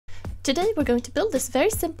Today we're going to build this very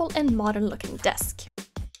simple and modern looking desk.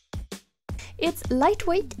 It's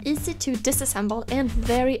lightweight, easy to disassemble and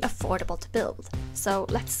very affordable to build. So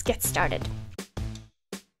let's get started.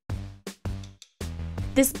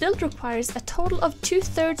 This build requires a total of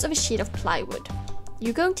 2/3 of a sheet of plywood.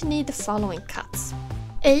 You're going to need the following cuts.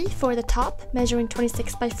 A for the top, measuring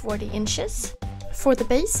 26 by 40 inches. For the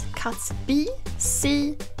base, cuts B,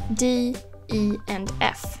 C, D, E and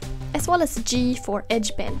F, as well as G for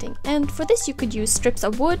edge banding, and for this you could use strips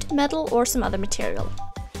of wood, metal or some other material.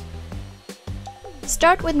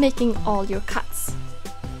 Start with making all your cuts.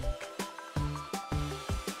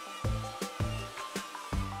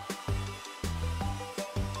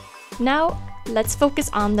 Now let's focus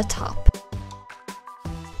on the top.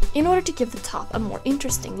 In order to give the top a more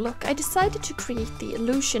interesting look, I decided to create the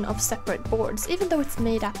illusion of separate boards, even though it's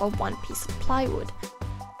made up of one piece of plywood.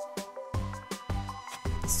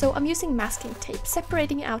 So I'm using masking tape,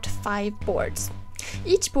 separating out 5 boards.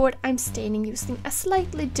 Each board I'm staining using a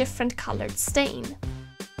slightly different colored stain.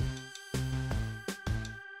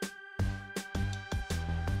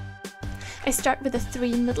 I start with the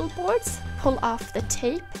 3 middle boards, pull off the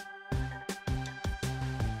tape,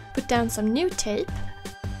 put down some new tape,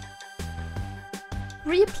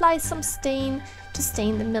 reapply some stain to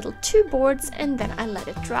stain the middle 2 boards, and then I let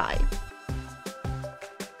it dry.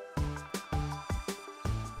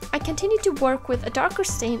 I continue to work with a darker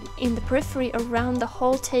stain in the periphery around the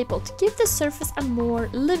whole table to give the surface a more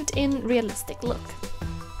lived-in, realistic look.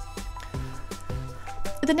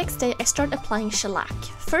 The next day I start applying shellac,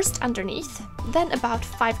 first underneath, then about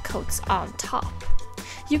 5 coats on top.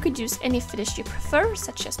 You could use any finish you prefer,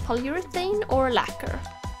 such as polyurethane or lacquer.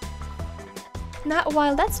 Now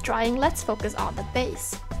while that's drying, let's focus on the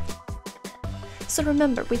base. So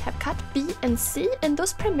remember, we have cut B and C, and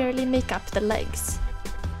those primarily make up the legs.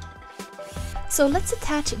 So let's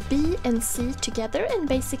attach B and C together and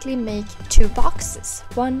basically make 2 boxes,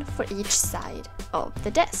 one for each side of the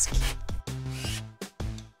desk.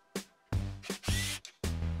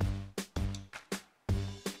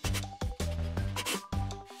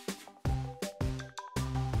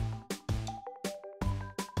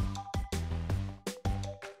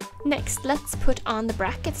 Next, let's put on the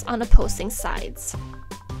brackets on opposing sides.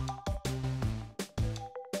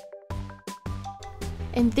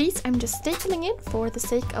 And these I'm just stapling in for the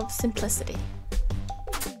sake of simplicity.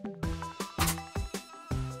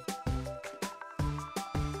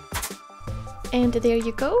 And there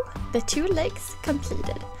you go, the 2 legs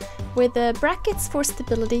completed, with the brackets for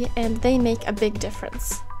stability, and they make a big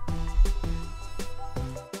difference.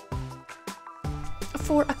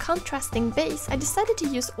 For a contrasting base, I decided to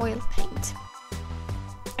use oil paint.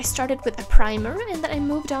 I started with a primer and then I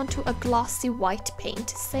moved on to a glossy white paint,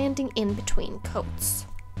 sanding in between coats.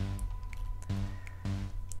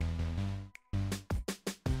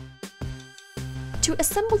 To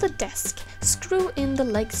assemble the desk, screw in the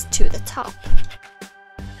legs to the top.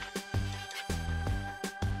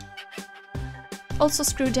 Also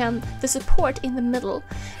screw down the support in the middle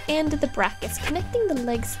and the brackets connecting the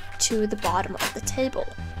legs to the bottom of the table.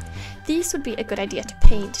 These would be a good idea to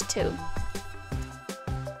paint too.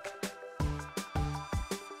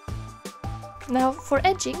 Now for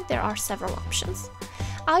edging, there are several options.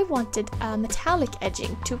 I wanted a metallic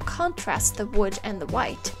edging to contrast the wood and the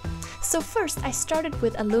white. So first I started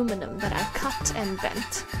with aluminum that I cut and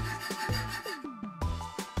bent.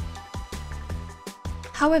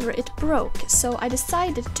 However, it broke, so I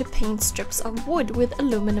decided to paint strips of wood with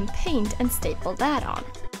aluminum paint and staple that on.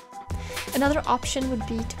 Another option would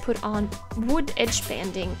be to put on wood edge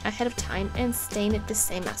banding ahead of time and stain it the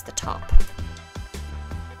same as the top.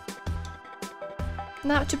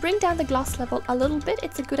 Now, to bring down the gloss level a little bit,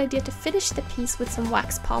 it's a good idea to finish the piece with some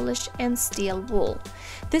wax polish and steel wool.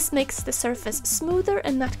 This makes the surface smoother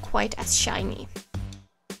and not quite as shiny.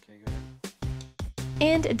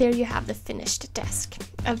 And there you have the finished desk.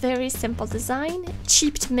 A very simple design,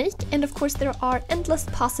 cheap to make, and of course there are endless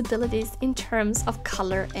possibilities in terms of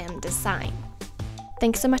color and design.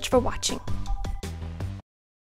 Thanks so much for watching.